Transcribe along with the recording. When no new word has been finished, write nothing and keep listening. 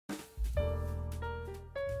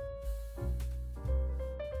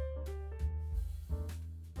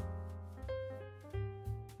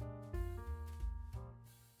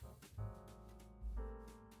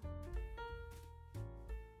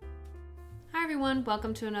Hi everyone,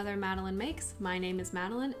 welcome to another Madeline Makes. My name is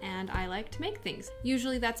Madeline and I like to make things.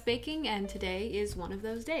 Usually that's baking, and today is one of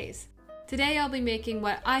those days. Today I'll be making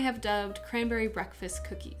what I have dubbed cranberry breakfast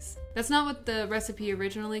cookies. That's not what the recipe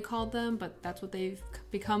originally called them, but that's what they've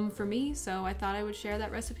become for me, so I thought I would share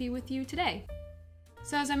that recipe with you today.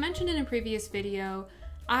 So as I mentioned in a previous video,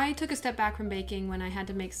 I took a step back from baking when I had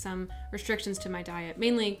to make some restrictions to my diet,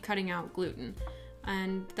 mainly cutting out gluten.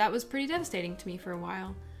 And that was pretty devastating to me for a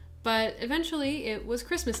while. But eventually it was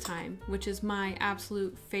Christmas time, which is my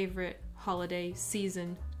absolute favorite holiday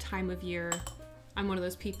season, time of year. I'm one of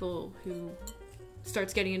those people who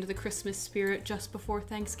starts getting into the Christmas spirit just before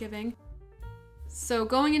Thanksgiving. So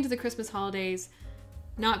going into the Christmas holidays,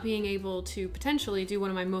 not being able to potentially do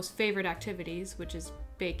one of my most favorite activities, which is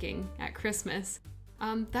baking at Christmas,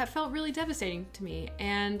 that felt really devastating to me,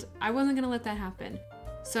 and I wasn't gonna let that happen.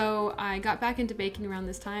 So I got back into baking around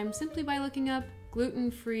this time simply by looking up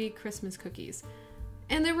gluten-free Christmas cookies.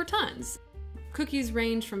 And there were tons. Cookies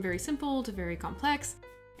range from very simple to very complex,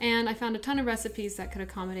 and I found a ton of recipes that could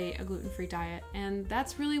accommodate a gluten-free diet, and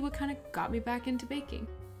that's really what kind of got me back into baking.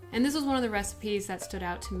 And this was one of the recipes that stood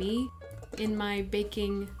out to me in my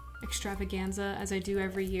baking extravaganza, as I do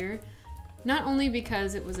every year. Not only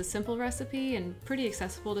because it was a simple recipe and pretty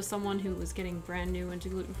accessible to someone who was getting brand new into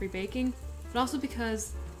gluten-free baking, but also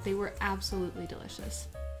because they were absolutely delicious.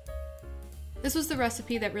 This was the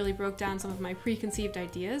recipe that really broke down some of my preconceived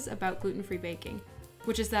ideas about gluten-free baking,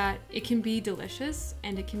 which is that it can be delicious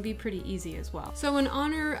and it can be pretty easy as well. So in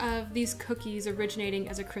honor of these cookies originating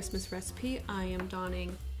as a Christmas recipe, I am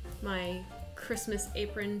donning my Christmas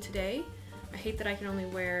apron today. I hate that I can only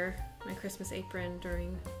wear my Christmas apron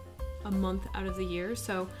during a month out of the year,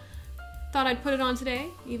 so thought I'd put it on today,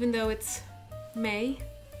 even though it's May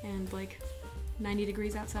and like 90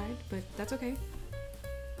 degrees outside, but that's okay.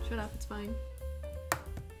 Shut up, it's fine.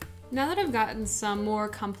 Now that I've gotten some more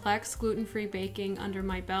complex gluten-free baking under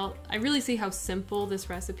my belt, I really see how simple this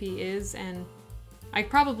recipe is, and I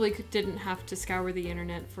probably didn't have to scour the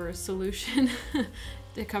internet for a solution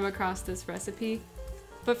to come across this recipe.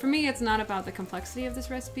 But for me, it's not about the complexity of this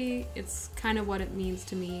recipe, it's kind of what it means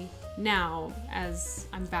to me now as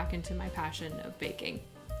I'm back into my passion of baking.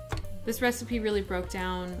 This recipe really broke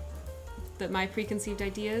down my preconceived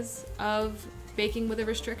ideas of baking with a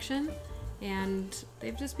restriction, and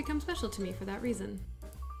they've just become special to me for that reason.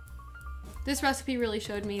 This recipe really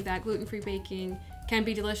showed me that gluten-free baking can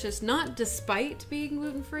be delicious not despite being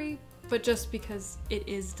gluten-free, but just because it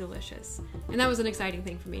is delicious. And that was an exciting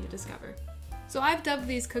thing for me to discover. So I've dubbed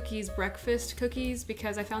these cookies breakfast cookies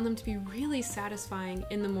because I found them to be really satisfying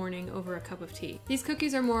in the morning over a cup of tea. These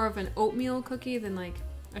cookies are more of an oatmeal cookie than like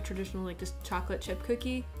a traditional like just chocolate chip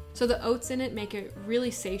cookie. So the oats in it make it really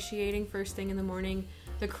satiating first thing in the morning.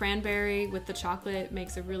 The cranberry with the chocolate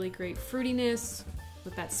makes a really great fruitiness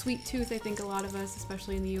with that sweet tooth I think a lot of us,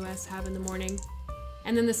 especially in the US, have in the morning.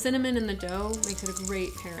 And then the cinnamon in the dough makes it a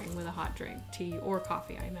great pairing with a hot drink, tea or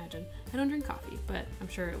coffee, I imagine. I don't drink coffee, but I'm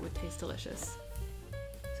sure it would taste delicious.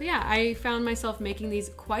 So yeah, I found myself making these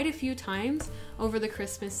quite a few times over the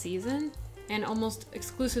Christmas season and almost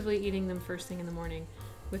exclusively eating them first thing in the morning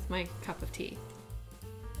with my cup of tea.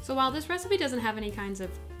 So while this recipe doesn't have any kinds of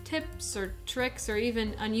tips or tricks or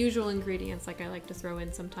even unusual ingredients like I like to throw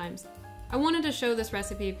in sometimes, I wanted to show this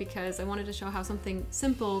recipe because I wanted to show how something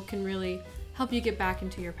simple can really help you get back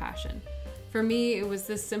into your passion. For me, it was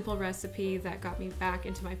this simple recipe that got me back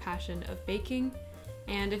into my passion of baking.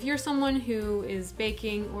 And if you're someone who is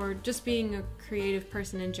baking or just being a creative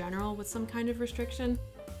person in general with some kind of restriction,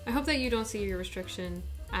 I hope that you don't see your restriction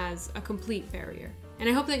as a complete barrier. And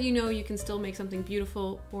I hope that you know you can still make something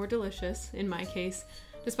beautiful or delicious, in my case,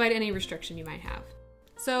 despite any restriction you might have.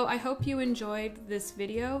 So I hope you enjoyed this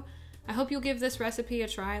video. I hope you'll give this recipe a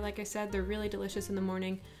try. Like I said, they're really delicious in the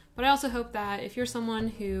morning. But I also hope that if you're someone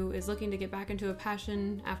who is looking to get back into a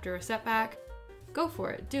passion after a setback, go for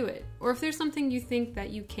it, do it. Or if there's something you think that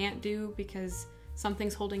you can't do because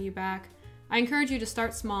something's holding you back, I encourage you to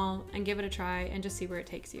start small and give it a try and just see where it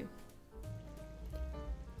takes you.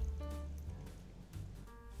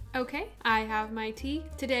 Okay, I have my tea.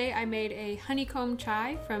 Today I made a honeycomb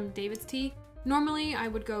chai from David's Tea. Normally I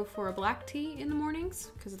would go for a black tea in the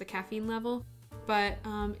mornings because of the caffeine level, but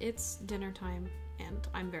it's dinner time and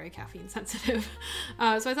I'm very caffeine sensitive.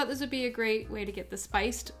 So I thought this would be a great way to get the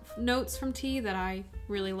spiced notes from tea that I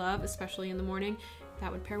really love, especially in the morning.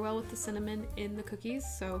 That would pair well with the cinnamon in the cookies,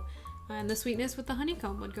 so and the sweetness with the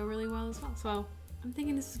honeycomb would go really well as well. So I'm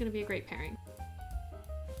thinking this is going to be a great pairing.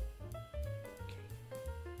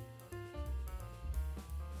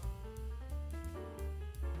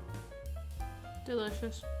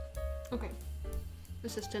 Delicious. Okay,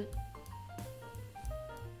 assistant,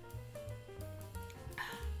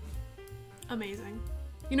 amazing.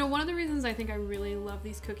 You know, one of the reasons I think I really love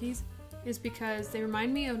these cookies is because they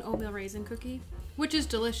remind me of an oatmeal raisin cookie, which is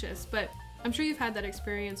delicious, but I'm sure you've had that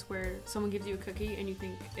experience where someone gives you a cookie and you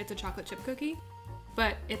think it's a chocolate chip cookie,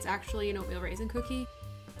 but it's actually an oatmeal raisin cookie.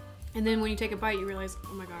 And then when you take a bite, you realize,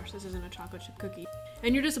 oh my gosh, this isn't a chocolate chip cookie.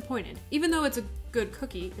 And you're disappointed. Even though it's a good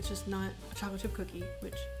cookie, it's just not a chocolate chip cookie,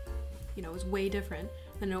 which, you know, is way different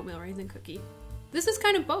than an oatmeal raisin cookie. This is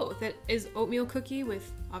kind of both. It is oatmeal cookie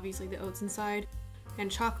with obviously the oats inside,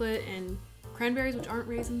 and chocolate and cranberries, which aren't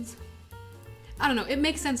raisins. I don't know, it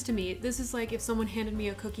makes sense to me. This is like if someone handed me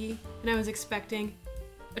a cookie and I was expecting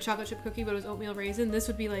a chocolate chip cookie but it was oatmeal raisin, this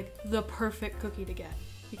would be like the perfect cookie to get.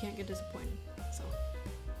 You can't get disappointed. So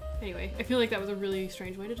anyway, I feel like that was a really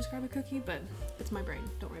strange way to describe a cookie, but it's my brain,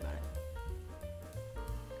 don't worry about it.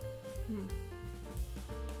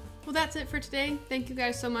 Well, that's it for today. Thank you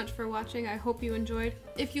guys so much for watching. I hope you enjoyed.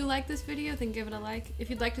 If you like this video, then give it a like. If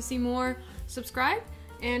you'd like to see more, subscribe.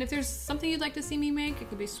 And if there's something you'd like to see me make, it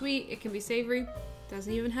could be sweet, it can be savory,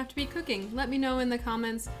 doesn't even have to be cooking. Let me know in the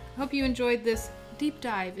comments. I hope you enjoyed this deep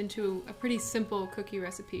dive into a pretty simple cookie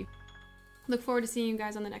recipe. Look forward to seeing you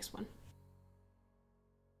guys on the next one.